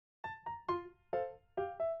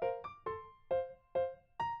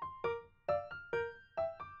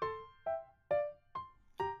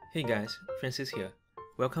Hey guys, Francis here.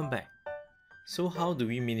 Welcome back. So how do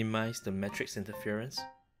we minimize the matrix interference?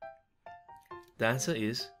 The answer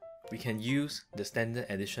is, we can use the standard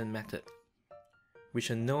addition method, which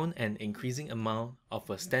a known and increasing amount of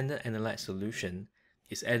a standard analyte solution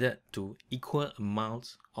is added to equal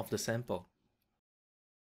amounts of the sample.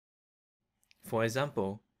 For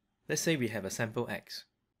example, let's say we have a sample X.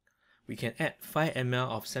 We can add 5 ml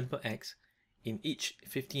of sample X in each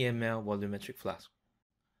 50 ml volumetric flask,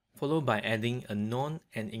 followed by adding a known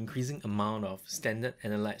and increasing amount of standard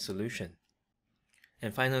analyte solution.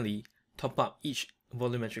 And finally, top up each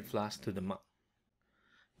volumetric flask to the mark.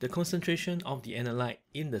 The concentration of the analyte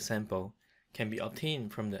in the sample can be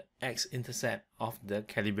obtained from the x-intercept of the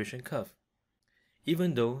calibration curve.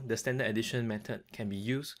 Even though the standard addition method can be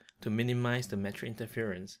used to minimize the matrix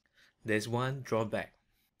interference, there is one drawback.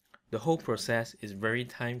 The whole process is very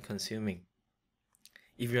time-consuming.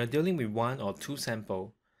 If you are dealing with 1 or 2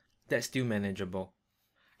 samples, that's still manageable.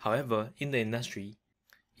 However, in the industry,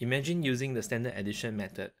 imagine using the standard addition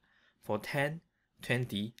method for 10,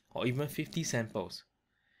 20, or even 50 samples.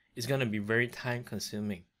 It's going to be very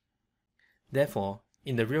time-consuming. Therefore,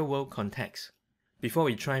 in the real-world context, before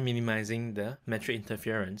we try minimizing the matrix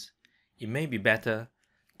interference, it may be better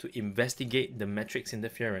to investigate the matrix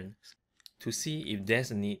interference to see if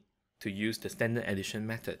there's a need to use the standard addition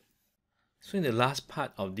method. So in the last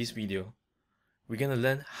part of this video, we're going to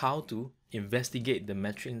learn how to investigate the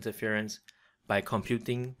matrix interference by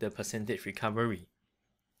computing the percentage recovery.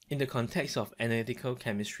 In the context of analytical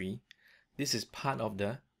chemistry, this is part of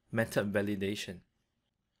the method validation.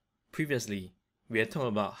 Previously, we had talked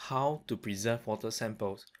about how to preserve water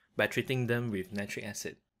samples by treating them with nitric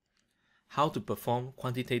acid, how to perform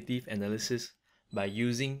quantitative analysis by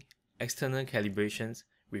using external calibrations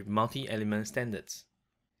with multi-element standards.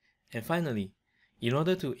 And finally, in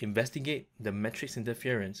order to investigate the matrix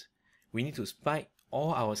interference, we need to spike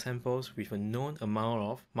all our samples with a known amount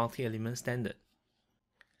of multi-element standard.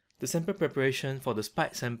 The sample preparation for the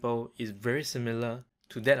spike sample is very similar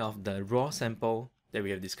to that of the raw sample that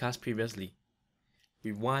we have discussed previously,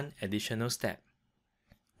 with one additional step.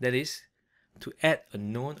 That is, to add a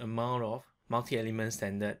known amount of multi-element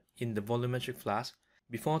standard in the volumetric flask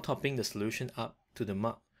before topping the solution up to the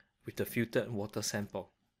mark with the filtered water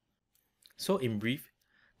sample. So in brief,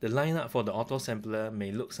 the lineup for the auto sampler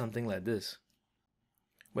may look something like this,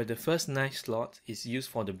 where the first 9 slots is used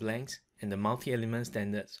for the blanks and the multi-element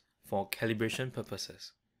standards for calibration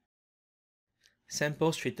purposes.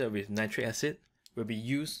 Samples treated with nitric acid will be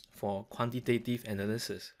used for quantitative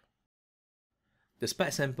analysis. The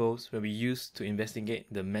spike samples will be used to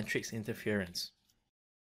investigate the matrix interference.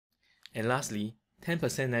 And lastly,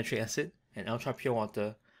 10% nitric acid and ultra-pure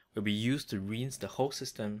water will be used to rinse the whole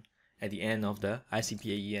system at the end of the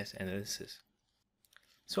ICP-AES analysis.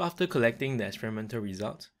 So after collecting the experimental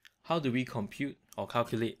results, how do we compute or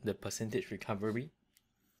calculate the percentage recovery?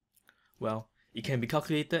 Well, it can be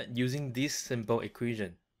calculated using this simple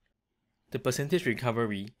equation. The percentage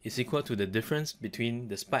recovery is equal to the difference between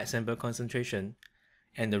the spike sample concentration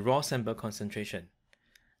and the raw sample concentration,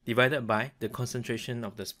 divided by the concentration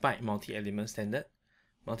of the spike multi-element standard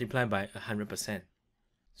multiplied by 100%.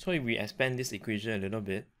 So if we expand this equation a little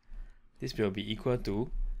bit, this will be equal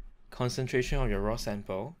to concentration of your raw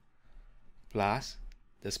sample plus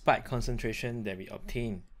the spike concentration that we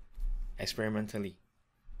obtained experimentally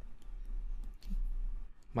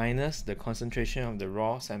minus the concentration of the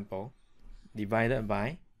raw sample divided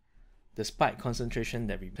by the spike concentration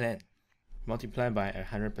that we planned multiplied by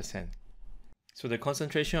 100%. So the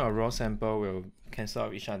concentration of raw sample will cancel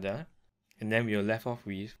out each other, and then we are left off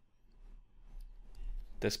with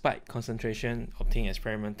the spike concentration obtained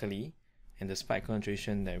experimentally and the spike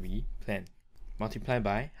concentration that we planned, multiplied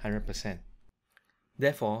by 100%.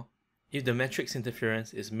 Therefore, if the matrix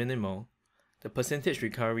interference is minimal, the percentage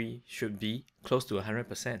recovery should be close to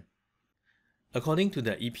 100%. According to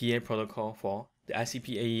the EPA protocol for the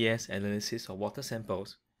ICP-AES analysis of water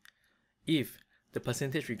samples, if the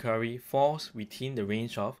percentage recovery falls within the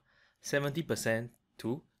range of 70%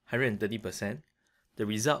 to 130%, the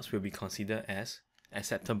results will be considered as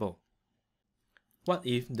acceptable. What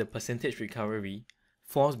if the percentage recovery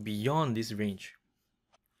falls beyond this range?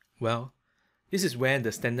 Well, this is where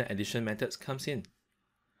the standard addition methods comes in.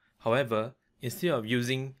 However, instead of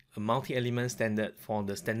using a multi-element standard for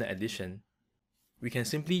the standard addition, we can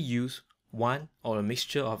simply use one or a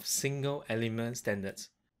mixture of single element standards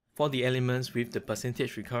for the elements with the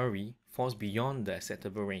percentage recovery falls beyond the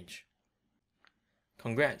acceptable range.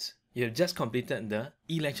 Congrats! You have just completed the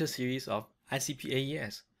e-lecture series of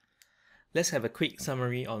ICP-AES. Let's have a quick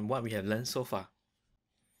summary on what we have learned so far.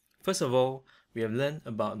 First of all, we have learned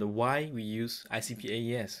about the why we use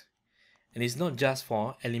ICP-AES. And it's not just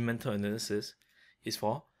for elemental analysis, it's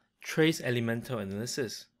for trace elemental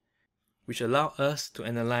analysis, which allow us to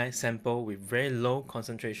analyze sample with very low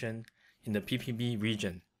concentration in the ppb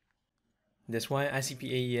region. That's why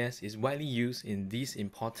ICP-AES is widely used in these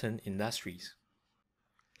important industries.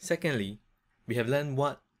 Secondly, we have learned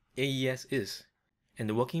what AES is and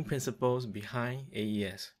the working principles behind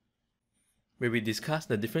AES. Where we discuss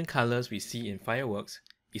the different colors we see in fireworks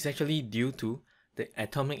is actually due to the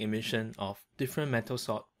atomic emission of different metal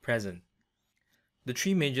salt present. The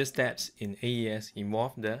three major steps in AES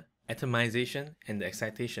involve the atomization and the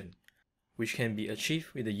excitation, which can be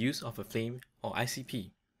achieved with the use of a flame or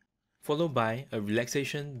ICP, followed by a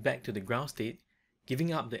relaxation back to the ground state,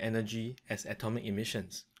 giving up the energy as atomic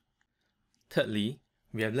emissions. Thirdly,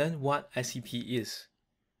 we have learned what ICP is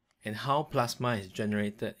and how plasma is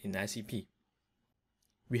generated in ICP.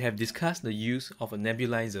 We have discussed the use of a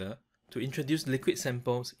nebulizer to introduce liquid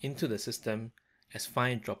samples into the system as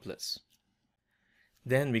fine droplets.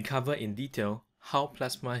 Then we cover in detail how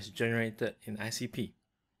plasma is generated in ICP.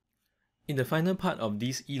 In the final part of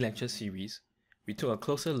this e-lecture series, we took a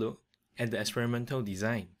closer look at the experimental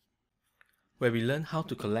design, where we learned how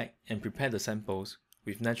to collect and prepare the samples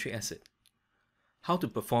with nitric acid, how to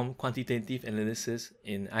perform quantitative analysis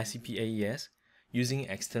in ICP-AES using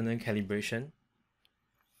external calibration,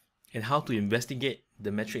 and how to investigate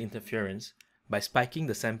the metric interference by spiking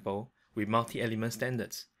the sample with multi-element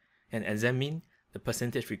standards and examine the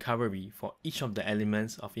percentage recovery for each of the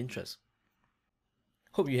elements of interest.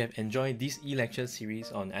 Hope you have enjoyed this e-lecture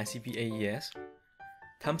series on ICP-AES.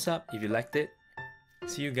 Thumbs up if you liked it.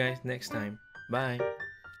 See you guys next time. Bye.